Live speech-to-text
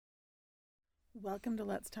Welcome to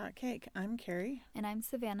Let's Talk Cake. I'm Carrie. And I'm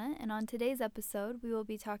Savannah, and on today's episode, we will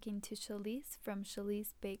be talking to Shalise from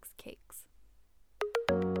Shalise Bakes Cakes.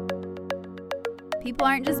 People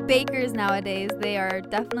aren't just bakers nowadays, they are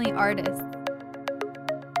definitely artists.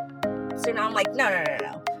 So now I'm like, no.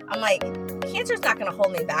 I'm like, cancer's not going to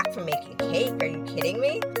hold me back from making cake. Are you kidding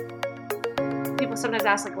me? People sometimes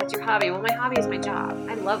ask, like, what's your hobby? Well, my hobby is my job.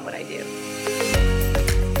 I love what I do.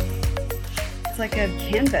 It's like a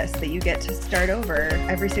canvas that you get to start over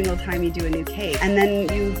every single time you do a new cake. And then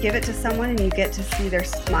you give it to someone and you get to see their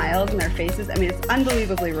smiles and their faces. I mean, it's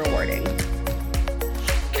unbelievably rewarding.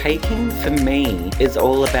 Caking for me is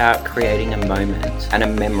all about creating a moment and a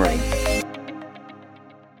memory.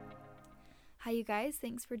 Hi, you guys.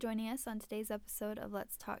 Thanks for joining us on today's episode of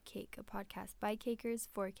Let's Talk Cake, a podcast by cakers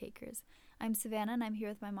for cakers. I'm Savannah, and I'm here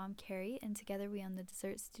with my mom, Carrie, and together we own the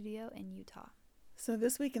dessert studio in Utah. So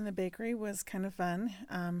this week in the bakery was kind of fun.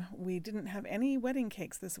 We didn't have any wedding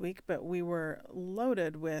cakes this week, but we were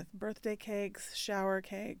loaded with birthday cakes, shower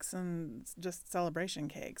cakes, and just celebration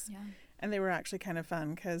cakes. Yeah. And they were actually kind of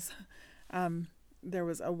fun because there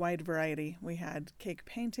was a wide variety. We had cake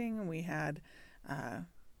painting, we had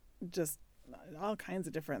just all kinds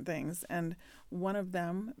of different things. And one of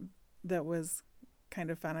them that was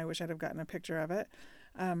kind of fun, I wish I'd have gotten a picture of it,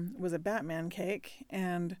 was a Batman cake.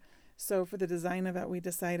 And so for the design of it, we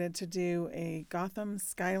decided to do a Gotham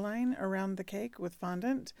skyline around the cake with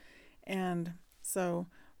fondant. And so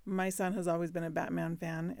my son has always been a Batman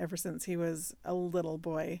fan ever since he was a little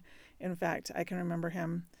boy. In fact, I can remember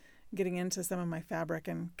him getting into some of my fabric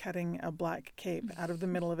and cutting a black cape out of the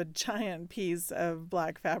middle of a giant piece of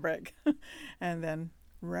black fabric and then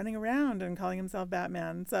running around and calling himself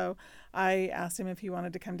Batman. So I asked him if he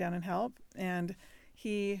wanted to come down and help, and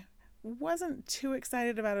he wasn't too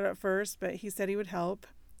excited about it at first, but he said he would help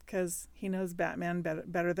because he knows Batman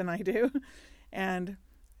better than I do. And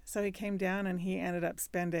so he came down and he ended up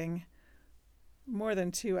spending more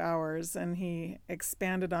than 2 hours, and he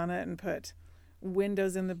expanded on it and put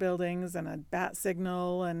windows in the buildings and a bat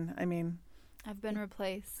signal. And I mean, I've been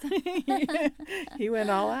replaced. he went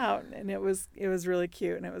all out, and it was really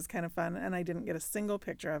cute, and it was kind of fun. And I didn't get a single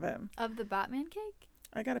picture of it. Of the Batman cake?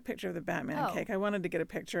 I got a picture of the Batman cake. I wanted to get a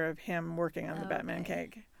picture of him working on the Batman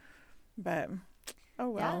cake. But, oh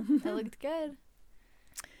well. Yeah, that looked good.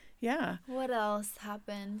 Yeah. What else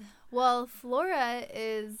happened? Well, Flora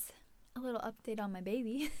is a little update on my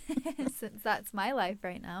baby, since that's my life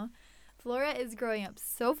right now. Flora is growing up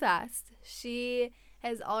so fast. She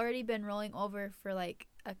has already been rolling over for like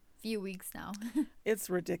a few weeks now. It's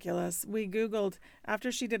ridiculous. We Googled,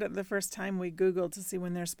 after she did it the first time, we Googled to see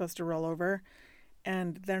when they're supposed to roll over.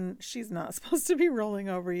 And then she's not supposed to be rolling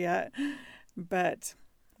over yet. But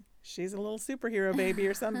she's a little superhero baby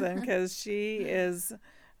or something, because she is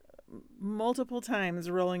multiple times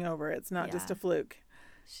rolling over. It's not just a fluke.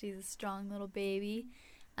 She's a strong little baby.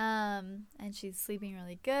 And she's sleeping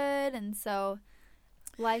really good. And so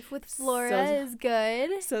life with Flora is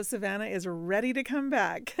good. So Savannah is ready to come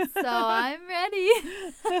back. So I'm ready.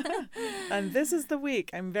 And this is the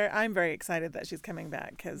week. I'm very excited that she's coming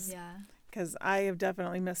back, because I have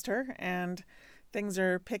definitely missed her, and things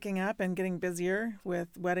are picking up and getting busier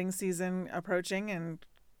with wedding season approaching and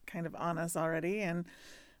kind of on us already. And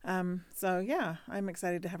so yeah, I'm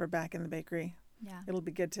excited to have her back in the bakery. Yeah, it'll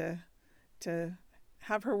be good to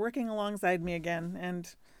have her working alongside me again.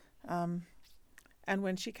 And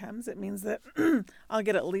when she comes, it means that I'll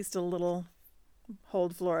get at least a little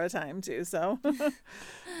hold Flora time too. So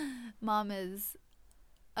Mom is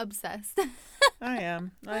obsessed. I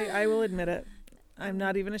am. I will admit it. I'm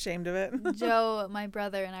not even ashamed of it. Joe, my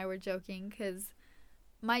brother, and I were joking because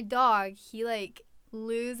my dog, he like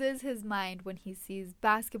loses his mind when he sees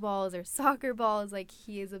basketballs or soccer balls. Like,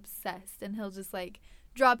 he is obsessed, and he'll just like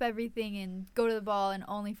drop everything and go to the ball and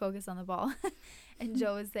only focus on the ball. And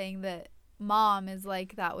Joe was saying that Mom is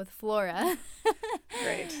like that with Flora.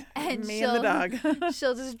 Great. And Me and the dog.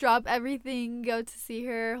 She'll just drop everything, go to see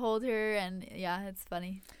her, hold her, and yeah, it's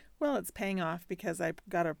funny. Well, it's paying off because I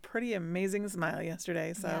got a pretty amazing smile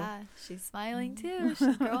yesterday. So yeah, she's smiling too.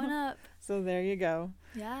 She's growing up. So there you go.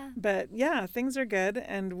 Yeah. But yeah, things are good,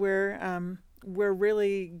 and we're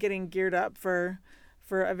really getting geared up for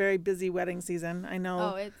a very busy wedding season. I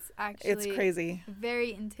know. Oh, it's crazy.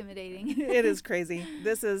 Very intimidating. It is crazy.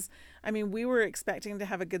 We were expecting to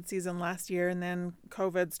have a good season last year, and then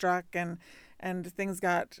COVID struck and things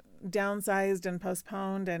got downsized and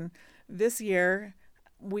postponed. And this year,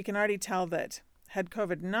 we can already tell that had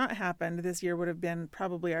COVID not happened, this year would have been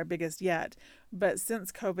probably our biggest yet. But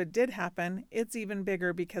since COVID did happen, it's even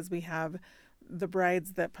bigger because we have the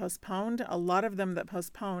brides that postponed. A lot of them that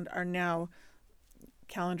postponed are now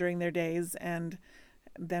calendaring their days, and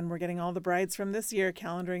then we're getting all the brides from this year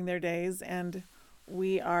calendaring their days, and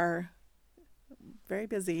we are very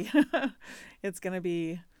busy. It's going to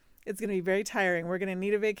be very tiring. We're going to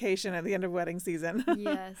need a vacation at the end of wedding season.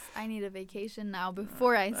 Yes, I need a vacation now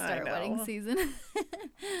before I start wedding season.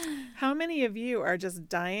 How many of you are just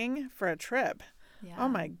dying for a trip? Yeah. Oh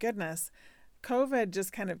my goodness. COVID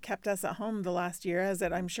just kind of kept us at home the last year, as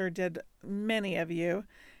it I'm sure did many of you.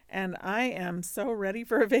 And I am so ready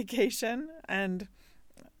for a vacation. And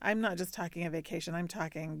I'm not just talking a vacation, I'm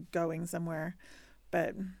talking going somewhere.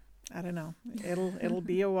 But I don't know. It'll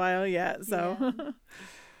be a while yet. So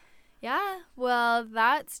Yeah, well,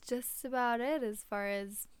 that's just about it as far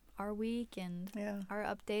as our week and our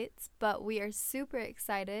updates. But we are super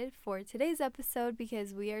excited for today's episode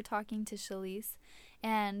because we are talking to Shalise,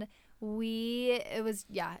 and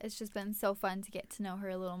it's just been so fun to get to know her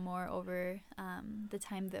a little more over the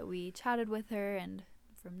time that we chatted with her and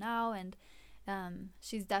from now. And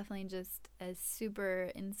she's definitely just a super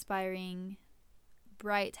inspiring,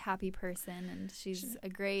 bright, happy person, and she's a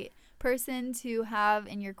great person to have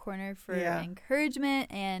in your corner for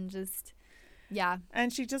encouragement and just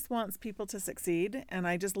and she just wants people to succeed. And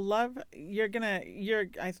I just love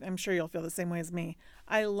I'm sure you'll feel the same way as me.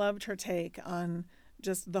 I loved her take on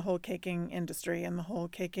just the whole caking industry and the whole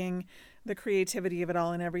caking, the creativity of it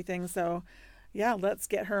all and everything. So let's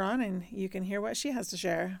get her on and you can hear what she has to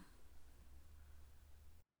share.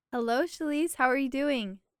 Hello, Shalise, how are you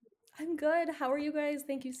doing? I'm good. How are you guys?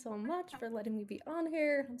 Thank you so much for letting me be on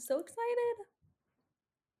here. I'm so excited.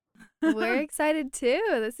 We're excited too.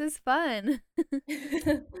 This is fun.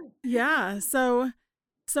 Yeah. So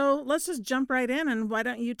let's just jump right in, and why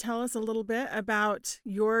don't you tell us a little bit about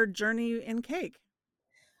your journey in cake?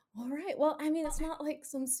 All right. Well, I mean, it's not like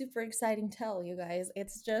some super exciting tell, you guys.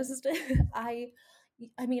 It's just I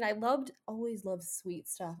always loved sweet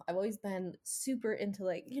stuff. I've always been super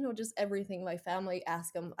into just everything. My family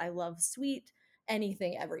ask them. I love sweet,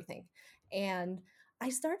 anything, everything. And I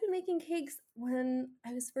started making cakes when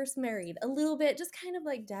I was first married, a little bit, just kind of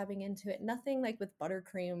like dabbing into it. Nothing like with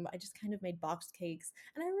buttercream. I just kind of made boxed cakes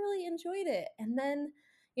and I really enjoyed it. And then,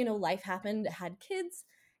 life happened, had kids,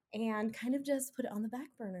 and kind of just put it on the back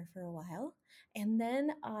burner for a while. And then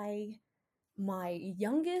my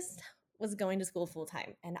youngest was going to school full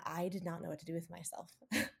time and I did not know what to do with myself.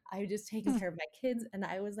 I was just taking care of my kids and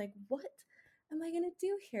I was like, what am I going to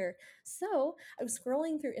do here? So I was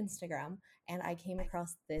scrolling through Instagram and I came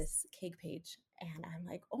across this cake page and I'm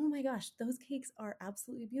like, oh my gosh, those cakes are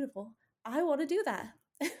absolutely beautiful. I want to do that.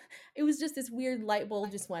 It was just this weird light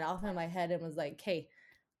bulb just went off in my head and was like, hey,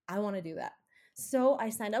 I want to do that. So I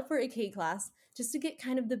signed up for a cake class just to get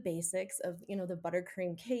kind of the basics of, the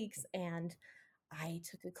buttercream cakes. And I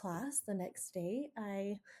took a class the next day.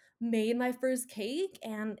 I made my first cake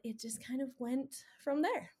and it just kind of went from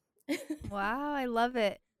there. Wow, I love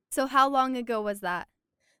it. So how long ago was that?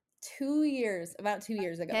 About 2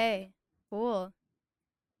 years ago. Okay, cool.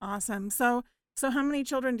 Awesome. So how many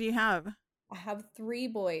children do you have? I have 3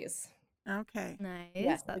 boys. Okay. Nice.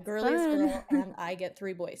 Yes, that's the girliest fun. girl and I get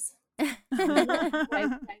 3 boys.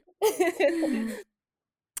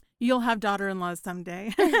 You'll have daughter-in-laws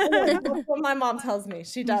someday. That's what my mom tells me.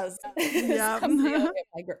 She does. Yeah. Someday I'll get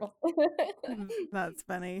my girl. That's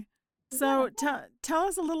funny. So tell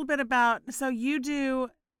us a little bit about, so you do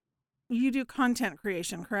content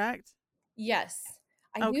creation, correct? Yes.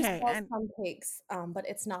 I do Okay, sell some cakes, but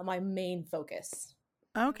it's not my main focus.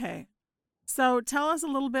 Okay. So tell us a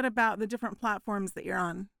little bit about the different platforms that you're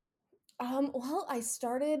on. Well, I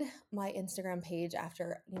started my Instagram page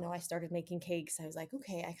after, I started making cakes. I was like,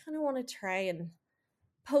 okay, I kind of want to try and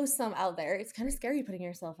post some out there. It's kind of scary putting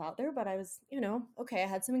yourself out there, but I was, okay, I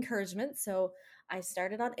had some encouragement. So I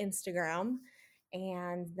started on Instagram,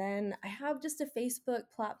 and then I have just a Facebook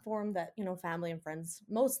platform that, family and friends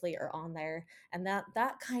mostly are on there. And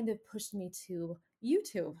that kind of pushed me to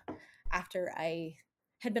YouTube after I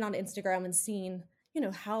had been on Instagram and seen,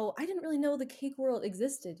 how I didn't really know the cake world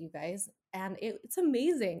existed, you guys. And it's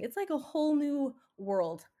amazing. It's like a whole new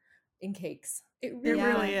world in cakes. It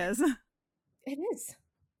really is. It is.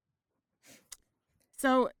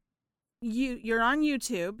 So you're on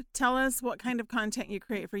YouTube. Tell us what kind of content you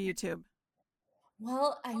create for YouTube.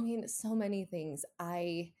 Well, I mean, so many things.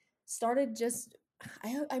 I started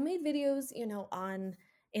I made videos, on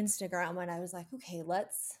Instagram, and I was like, okay,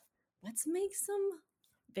 let's make some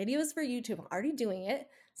videos for YouTube. I'm already doing it,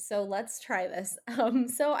 so let's try this.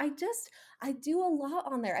 So I do a lot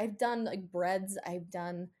on there. I've done like breads.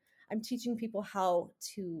 I'm teaching people how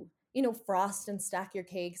to, frost and stack your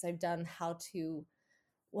cakes. I've done how to,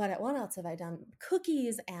 what else have I done?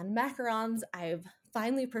 Cookies and macarons. I've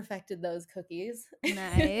finally perfected those cookies.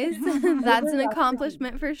 Nice. Those That's are an rough to do.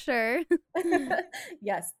 accomplishment for sure.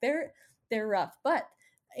 Yes, they're rough, but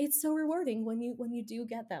it's so rewarding when you do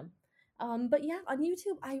get them. But yeah, on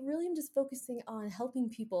YouTube, I really am just focusing on helping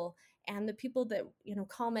people, and the people that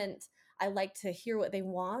comment, I like to hear what they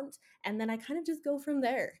want, and then I kind of just go from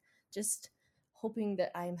there, just hoping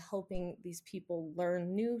that I'm helping these people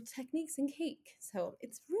learn new techniques in cake. So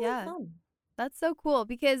it's really Yeah. fun. That's so cool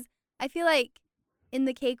because I feel like in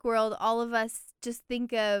the cake world, all of us just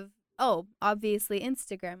think of, oh, obviously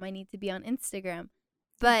Instagram. I need to be on Instagram.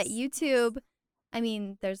 But Yes. YouTube, I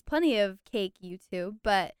mean, there's plenty of cake YouTube,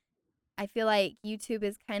 but I feel like YouTube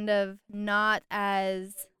is kind of not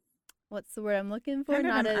as, what's the word I'm looking for? Kind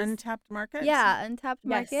of Not an as, untapped market. yeah, untapped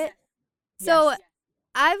Yes. market. So Yes.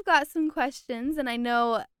 I've got some questions, and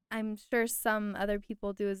I'm sure some other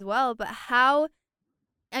people do as well, but I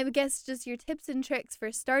guess just your tips and tricks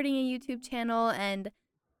for starting a YouTube channel and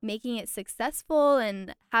making it successful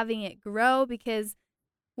and having it grow, because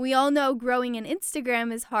we all know growing an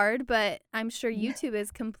Instagram is hard, but I'm sure Yeah. YouTube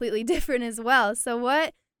is completely different as well. So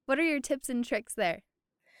what are your tips and tricks there?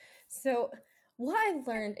 So, what I've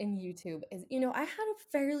learned in YouTube is, I had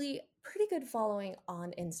a pretty good following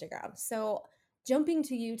on Instagram. So, jumping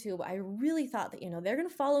to YouTube, I really thought that, they're going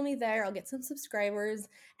to follow me there. I'll get some subscribers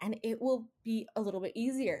and it will be a little bit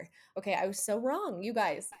easier. Okay, I was so wrong, you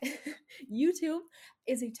guys. YouTube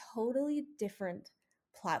is a totally different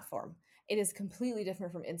platform. It is completely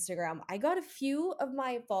different from Instagram. I got a few of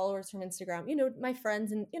my followers from Instagram, my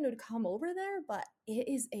friends, and, to come over there, but it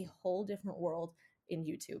is a whole different world in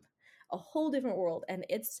YouTube. A whole different world, and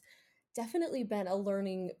it's definitely been a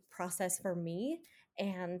learning process for me.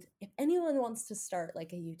 And if anyone wants to start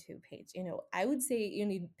like a YouTube page, I would say you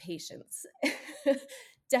need patience.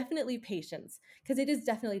 Definitely patience, because it is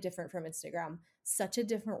definitely different from Instagram. Such a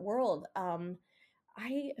different world. I've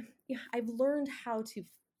learned how to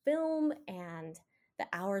film, and the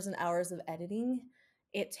hours and hours of editing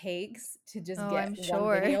it takes to just Oh, get I'm one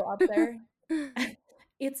sure. video up there.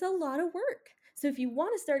 It's a lot of work. So if you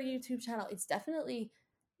want to start a YouTube channel, it's definitely,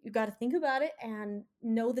 you got to think about it and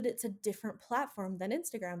know that it's a different platform than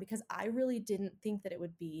Instagram, because I really didn't think that it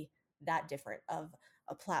would be that different of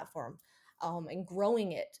a platform. And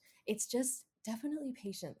growing it, it's just definitely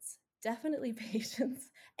patience,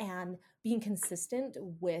 and being consistent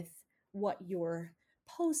with what you're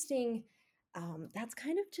posting. That's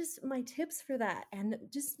kind of just my tips for that. And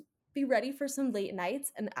just be ready for some late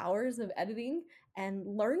nights and hours of editing and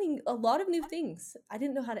learning a lot of new things. I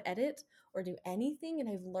didn't know how to edit or do anything, and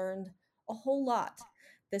I've learned a whole lot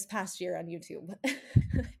this past year on YouTube.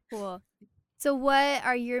 Cool. So what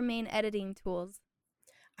are your main editing tools?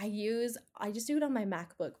 I just do it on my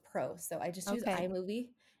MacBook Pro. So I just use Okay. iMovie,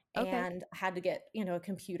 Okay. and I had to get, a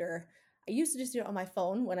computer. I used to just do it on my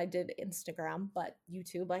phone when I did Instagram, but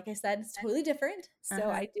YouTube, like I said, is totally different. So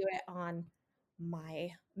Uh-huh. I do it on my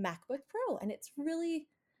MacBook Pro, and it's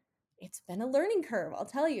been a learning curve, I'll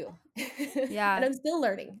tell you. Yeah. And I'm still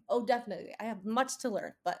learning. Oh, definitely. I have much to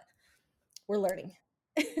learn, but we're learning.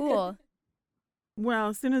 Cool. Well,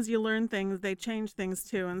 as soon as you learn things, they change things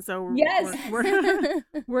too, and so Yes.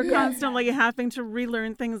 we're Yes. constantly having to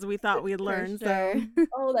relearn things we thought we'd For learned. sure. So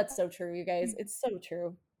Oh, that's so true, you guys. It's so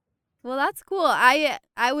true. Well, that's cool. I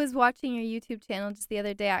was watching your YouTube channel just the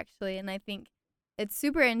other day actually, and I think it's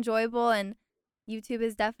super enjoyable, and YouTube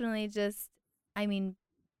is definitely just, I mean,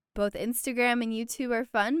 both Instagram and YouTube are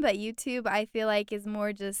fun, but YouTube I feel like is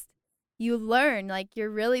more just you learn, like you're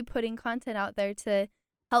really putting content out there to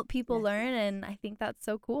help people Yes. learn, and I think that's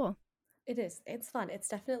so cool. It is. It's fun. It's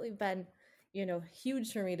definitely been,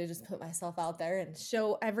 huge for me to just put myself out there and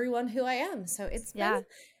show everyone who I am. So Yeah.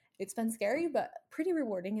 it's been scary, but pretty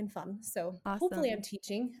rewarding and fun. So hopefully Awesome. I'm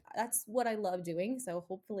teaching. That's what I love doing. So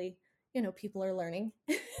hopefully, people are learning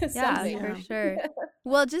Yeah, something. for Yeah. sure.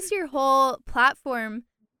 Well, just your whole platform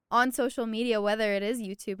on social media, whether it is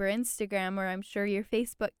YouTube or Instagram, or I'm sure your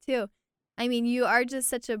Facebook too. I mean, you are just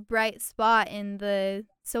such a bright spot in the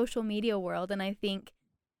social media world, and I think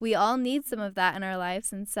we all need some of that in our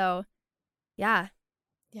lives. And so, yeah,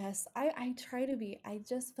 Yes, I try to be. I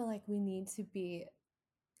just feel like we need to be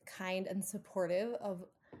kind and supportive of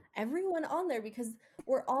everyone on there, because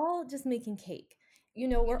we're all just making cake.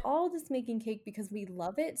 We're all just making cake because we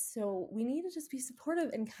love it. So we need to just be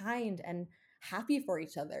supportive and kind and happy for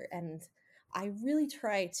each other. And I really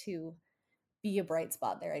try to be a bright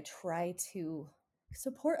spot there. I try to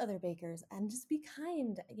support other bakers and just be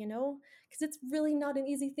kind, because it's really not an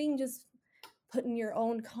easy thing just putting your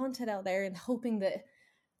own content out there and hoping that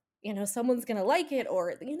someone's gonna like it,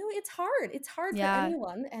 or it's hard for yeah,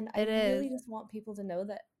 anyone. And I it is. really just want people to know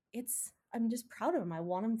that it's I'm just proud of them. I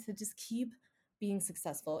want them to just keep being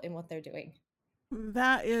successful in what they're doing.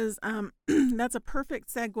 That is, that's a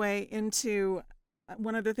perfect segue into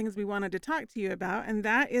one of the things we wanted to talk to you about, and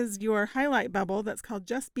that is your highlight bubble that's called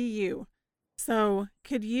Just Be You. So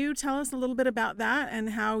could you tell us a little bit about that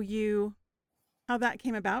and how that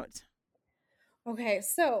came about? Okay,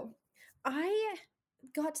 so I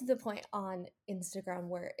got to the point on Instagram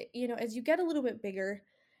where, as you get a little bit bigger,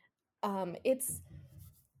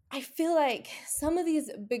 I feel like some of these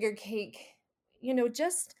bigger cake,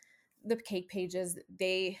 just the cake pages,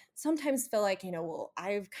 they sometimes feel like, well,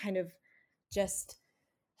 I've kind of just,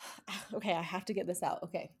 okay, I have to get this out.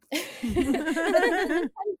 Okay. I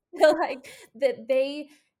feel like that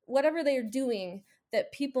whatever they're doing,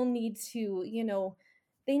 that people need to,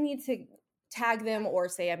 they need to tag them or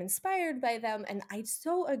say I'm inspired by them. And I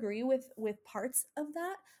so agree with parts of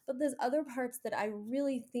that, but there's other parts that I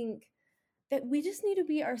really think that we just need to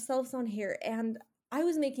be ourselves on here. And I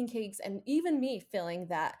was making cakes, and even me feeling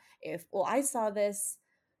that I saw this,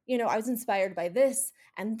 I was inspired by this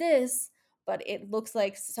and this, but it looks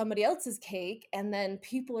like somebody else's cake. And then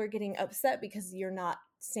people are getting upset because you're not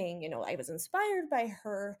saying, I was inspired by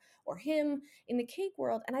her or him in the cake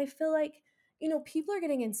world. And I feel like, people are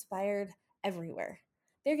getting inspired everywhere.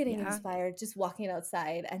 They're getting inspired just walking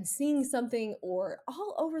outside and seeing something, or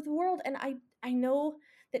all over the world. And I know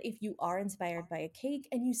that if you are inspired by a cake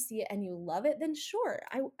and you see it and you love it, then sure,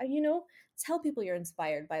 I tell people you're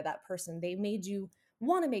inspired by that person. They made you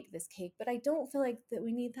want to make this cake. But I don't feel like that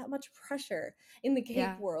we need that much pressure in the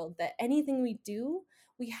cake world, that anything we do,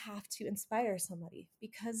 we have to inspire somebody.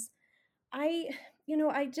 Because I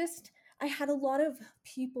had a lot of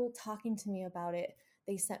people talking to me about it.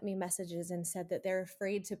 They sent me messages and said that they're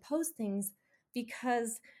afraid to post things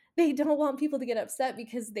because they don't want people to get upset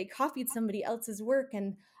because they copied somebody else's work.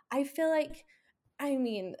 And I feel like,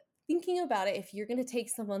 thinking about it, if you're going to take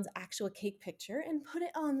someone's actual cake picture and put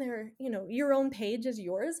it on their, your own page as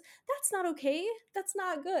yours, that's not okay. That's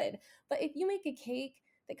not good. But if you make a cake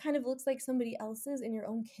that kind of looks like somebody else's in your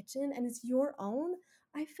own kitchen and it's your own,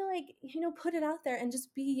 I feel like, put it out there and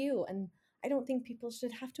just be you. And I don't think people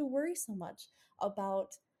should have to worry so much about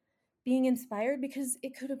being inspired, because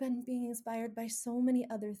it could have been being inspired by so many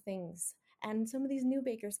other things. And some of these new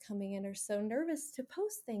bakers coming in are so nervous to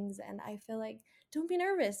post things. And I feel like, don't be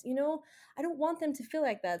nervous. I don't want them to feel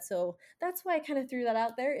like that. So that's why I kind of threw that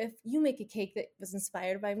out there. If you make a cake that was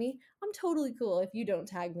inspired by me, I'm totally cool if you don't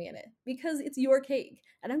tag me in it, because it's your cake.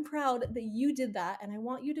 And I'm proud that you did that. And I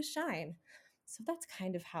want you to shine. So that's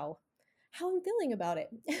kind of how I'm feeling about it.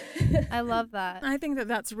 I love that. I think that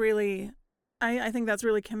that's really, I think that's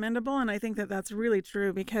really commendable. And I think that that's really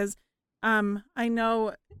true, because I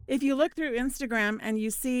know if you look through Instagram and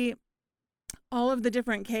you see all of the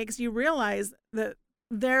different cakes, you realize that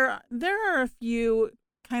there are a few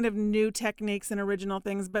kind of new techniques and original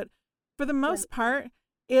things, but for the most part,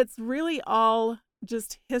 it's really all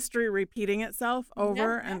just history repeating itself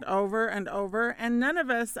over and over and over. And none of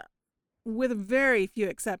us, with very few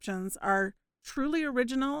exceptions, are truly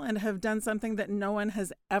original and have done something that no one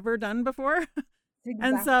has ever done before.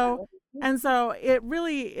 Exactly. And so it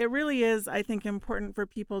really is, I think, important for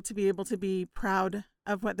people to be able to be proud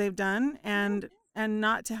of what they've done and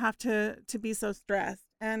not to have to be so stressed.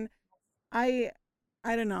 And I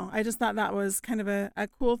don't know. I just thought that was kind of a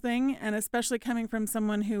cool thing. And especially coming from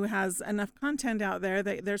someone who has enough content out there,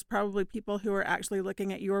 that there's probably people who are actually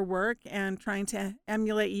looking at your work and trying to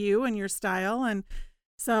emulate you and your style. And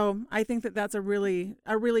so I think that that's a really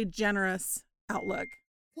generous outlook.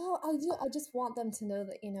 Well, I do. I just want them to know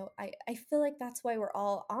that, I feel like that's why we're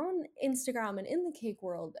all on Instagram and in the cake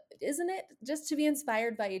world, isn't it? Just to be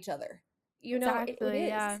inspired by each other. Exactly, it is.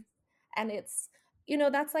 yeah. And it's,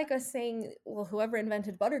 that's like us saying, well, whoever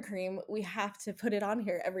invented buttercream, we have to put it on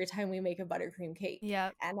here every time we make a buttercream cake.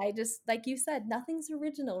 Yeah. And I just, like you said, nothing's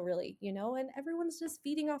original really, and everyone's just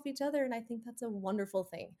feeding off each other. And I think that's a wonderful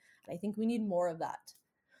thing. And I think we need more of that.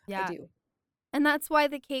 Yeah. I do. And that's why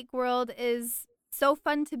the cake world is so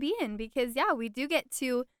fun to be in, because we do get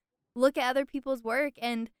to look at other people's work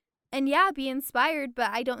and be inspired, but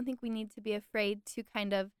I don't think we need to be afraid to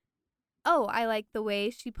kind of, oh, I like the way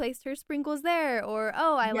she placed her sprinkles there, or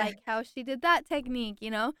oh, I like how she did that technique,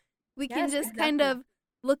 we can just kind of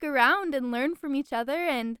look around and learn from each other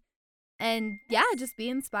and just be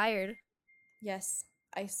inspired. Yes,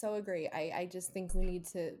 I so agree. I just think we need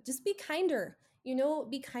to just be kinder,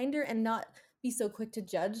 be kinder and not be so quick to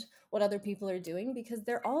judge what other people are doing, because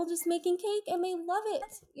they're all just making cake and they love it.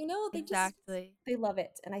 They love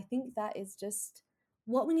it. And I think that is just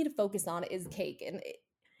what we need to focus on, is cake. And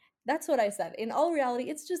that's what I said. In all reality,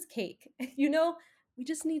 it's just cake. we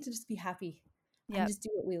just need to just be happy and Yep, just do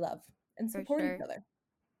what we love and for support sure. each other.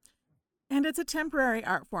 And it's a temporary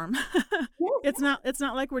art form. Yes. It's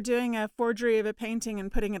not like we're doing a forgery of a painting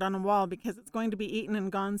and putting it on a wall, because it's going to be eaten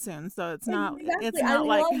and gone soon. So it's Exactly. I not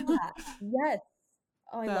like love that. Yes.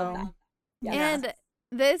 Oh, I love so that. Yeah. yeah. And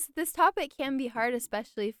this topic can be hard,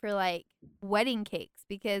 especially for like wedding cakes,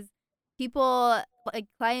 because people, like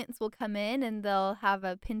clients, will come in and they'll have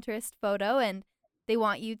a Pinterest photo and they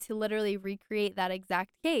want you to literally recreate that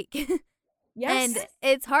exact cake. Yes. And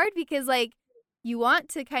it's hard because like you want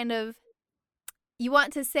to kind of you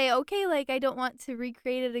want to say, okay, like I don't want to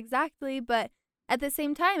recreate it exactly, but at the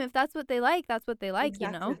same time, if that's what they like, that's what they like,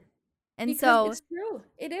 you know? Exactly. And Because so, it's true.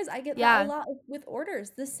 It is. I get that yeah, a lot with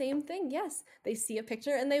orders. The same thing. Yes. They see a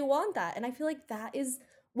picture and they want that. And I feel like that is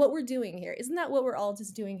what we're doing here. Isn't that what we're all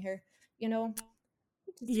just doing here? You know?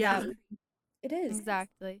 Just Yeah. yep, It is.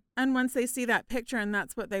 exactly. And once they see that picture and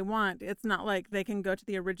that's what they want, it's not like they can go to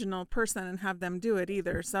the original person and have them do it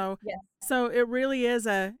either. So Yes. so it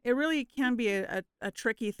really can be a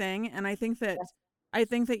tricky thing. And I think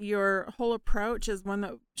that your whole approach is one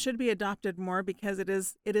that should be adopted more, because it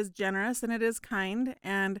is generous and it is kind,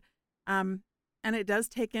 and it does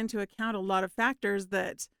take into account a lot of factors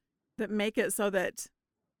that make it so that,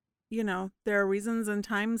 you know, there are reasons and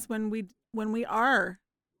times when we are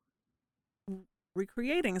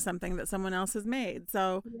recreating something that someone else has made.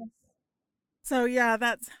 So Yes.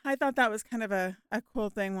 yeah, I thought that was kind of a cool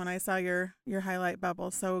thing when I saw your highlight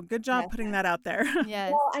bubble. So good job Yes. putting that out there.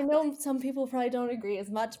 Yes. Well, I know some people probably don't agree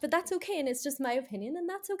as much, but that's okay. And it's just my opinion, and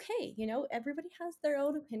that's okay. You know, everybody has their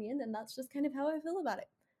own opinion, and that's just kind of how I feel about it.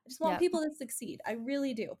 I just want Yep. people to succeed. I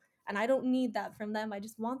really do. And I don't need that from them. I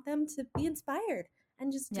just want them to be inspired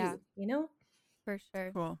and just Yeah. do, you know? For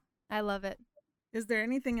sure. Cool. I love it. Is there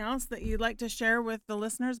anything else that you'd like to share with the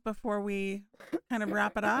listeners before we kind of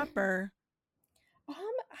wrap it up, or?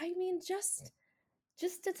 I mean, just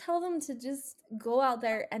to tell them to just go out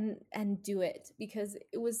there and do it, because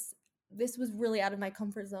this was really out of my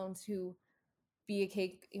comfort zone to be a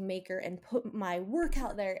cake maker and put my work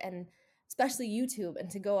out there, and especially YouTube, and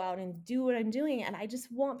to go out and do what I'm doing. And I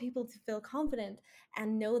just want people to feel confident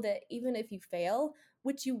and know that even if you fail,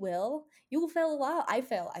 which you will fail a lot. I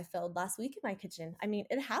failed last week in my kitchen. I mean,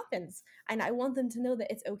 it happens. And I want them to know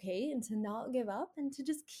that it's okay and to not give up and to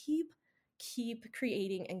just keep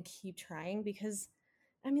creating and keep trying, because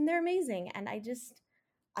I mean, they're amazing. And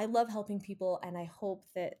I love helping people, and I hope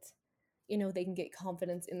that, you know, they can get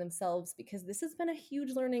confidence in themselves, because this has been a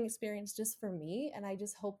huge learning experience just for me. And I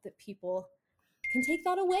just hope that people can take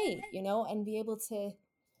that away, you know, and be able to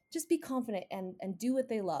just be confident and do what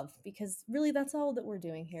they love, because really that's all that we're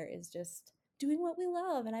doing here, is just doing what we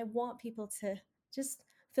love. And I want people to just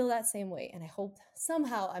feel that same way. And I hope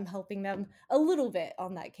somehow I'm helping them a little bit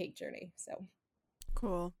on that cake journey. So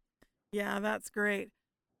Cool. Yeah, that's great.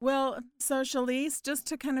 Well, so Shalise, just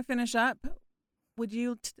to kind of finish up, would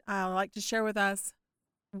you like to share with us,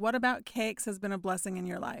 what about cakes has been a blessing in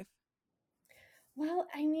your life? well,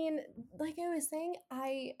 I mean, like I was saying,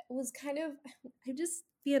 I just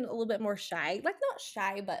being a little bit more shy. Like, not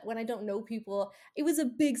shy, but when I don't know people, it was a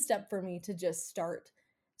big step for me to just start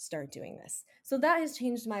doing this. So that has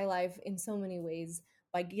changed my life in so many ways,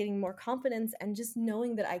 by getting more confidence and just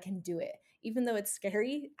knowing that I can do it. Even though it's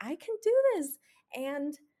scary, I can do this.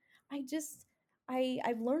 And I just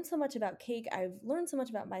I've learned so much about cake. I've learned so much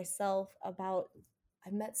about myself,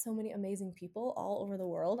 I've met so many amazing people all over the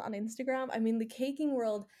world on Instagram. I mean, the caking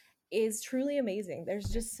world is truly amazing. There's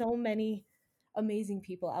just so many amazing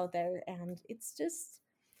people out there, and it's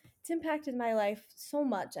impacted my life so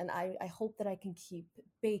much. And I hope that I can keep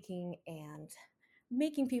baking and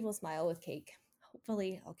making people smile with cake.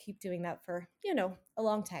 Hopefully, I'll keep doing that for, you know, a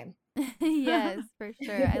long time. Yes, for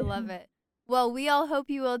sure. I love it. Well, we all hope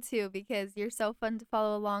you will too, because you're so fun to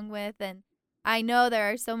follow along with, and I know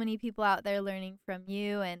there are so many people out there learning from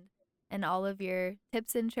you and all of your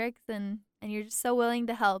tips and tricks, and you're just so willing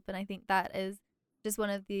to help. And I think that is just one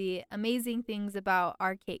of the amazing things about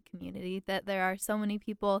our cake community, that there are so many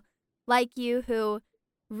people like you who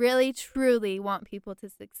really truly want people to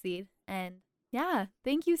succeed. And yeah,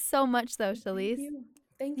 thank you so much though, Shalise.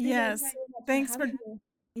 Thank you Yes, guys very much thanks for having me.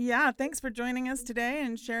 yeah, thanks for joining us today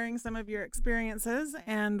and sharing some of your experiences.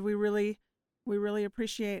 And we really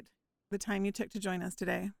appreciate the time you took to join us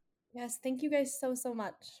today. Yes, thank you guys so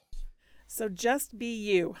much. So just be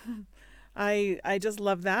you. I just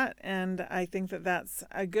love that, and I think that that's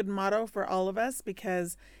a good motto for all of us,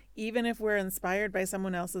 because even if we're inspired by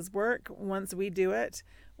someone else's work, once we do it,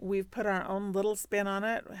 we've put our own little spin on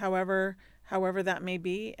it, however that may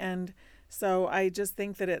be. And so I just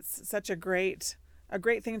think that it's such a great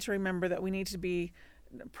thing to remember, that we need to be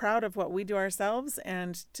proud of what we do ourselves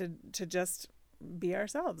and to just be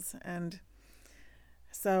ourselves. And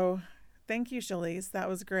so thank you, Shalise. That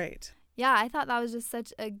was great. Yeah, I thought that was just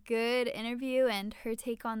such a good interview, and her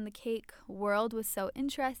take on the cake world was so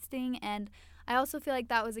interesting. And I also feel like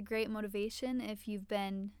that was a great motivation if you've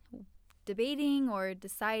been debating or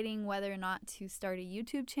deciding whether or not to start a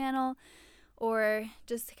YouTube channel or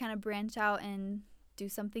just to kind of branch out and do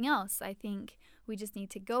something else. I think we just need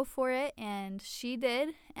to go for it, and she did.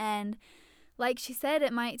 And like she said,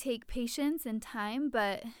 it might take patience and time,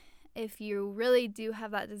 but if you really do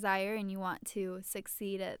have that desire and you want to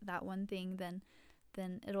succeed at that one thing,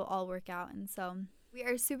 then it'll all work out. And so we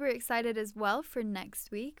are super excited as well for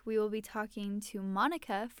next week. We will be talking to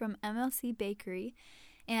Monica from MLC Bakery,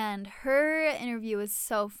 and her interview is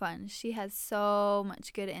so fun. She has so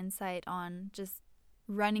much good insight on just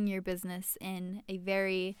running your business in a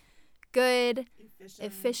very good,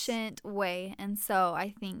 efficient way. And so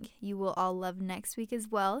I think you will all love next week as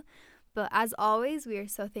well. But as always, we are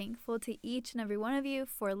so thankful to each and every one of you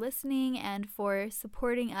for listening and for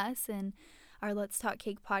supporting us in our Let's Talk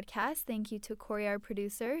Cake podcast. Thank you to Corey, our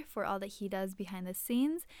producer, for all that he does behind the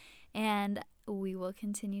scenes. And we will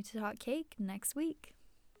continue to talk cake next week.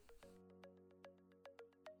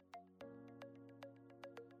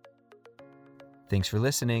 Thanks for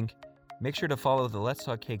listening. Make sure to follow the Let's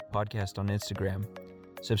Talk Cake podcast on Instagram.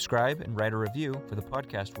 Subscribe and write a review for the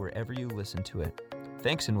podcast wherever you listen to it.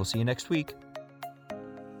 Thanks, and we'll see you next week.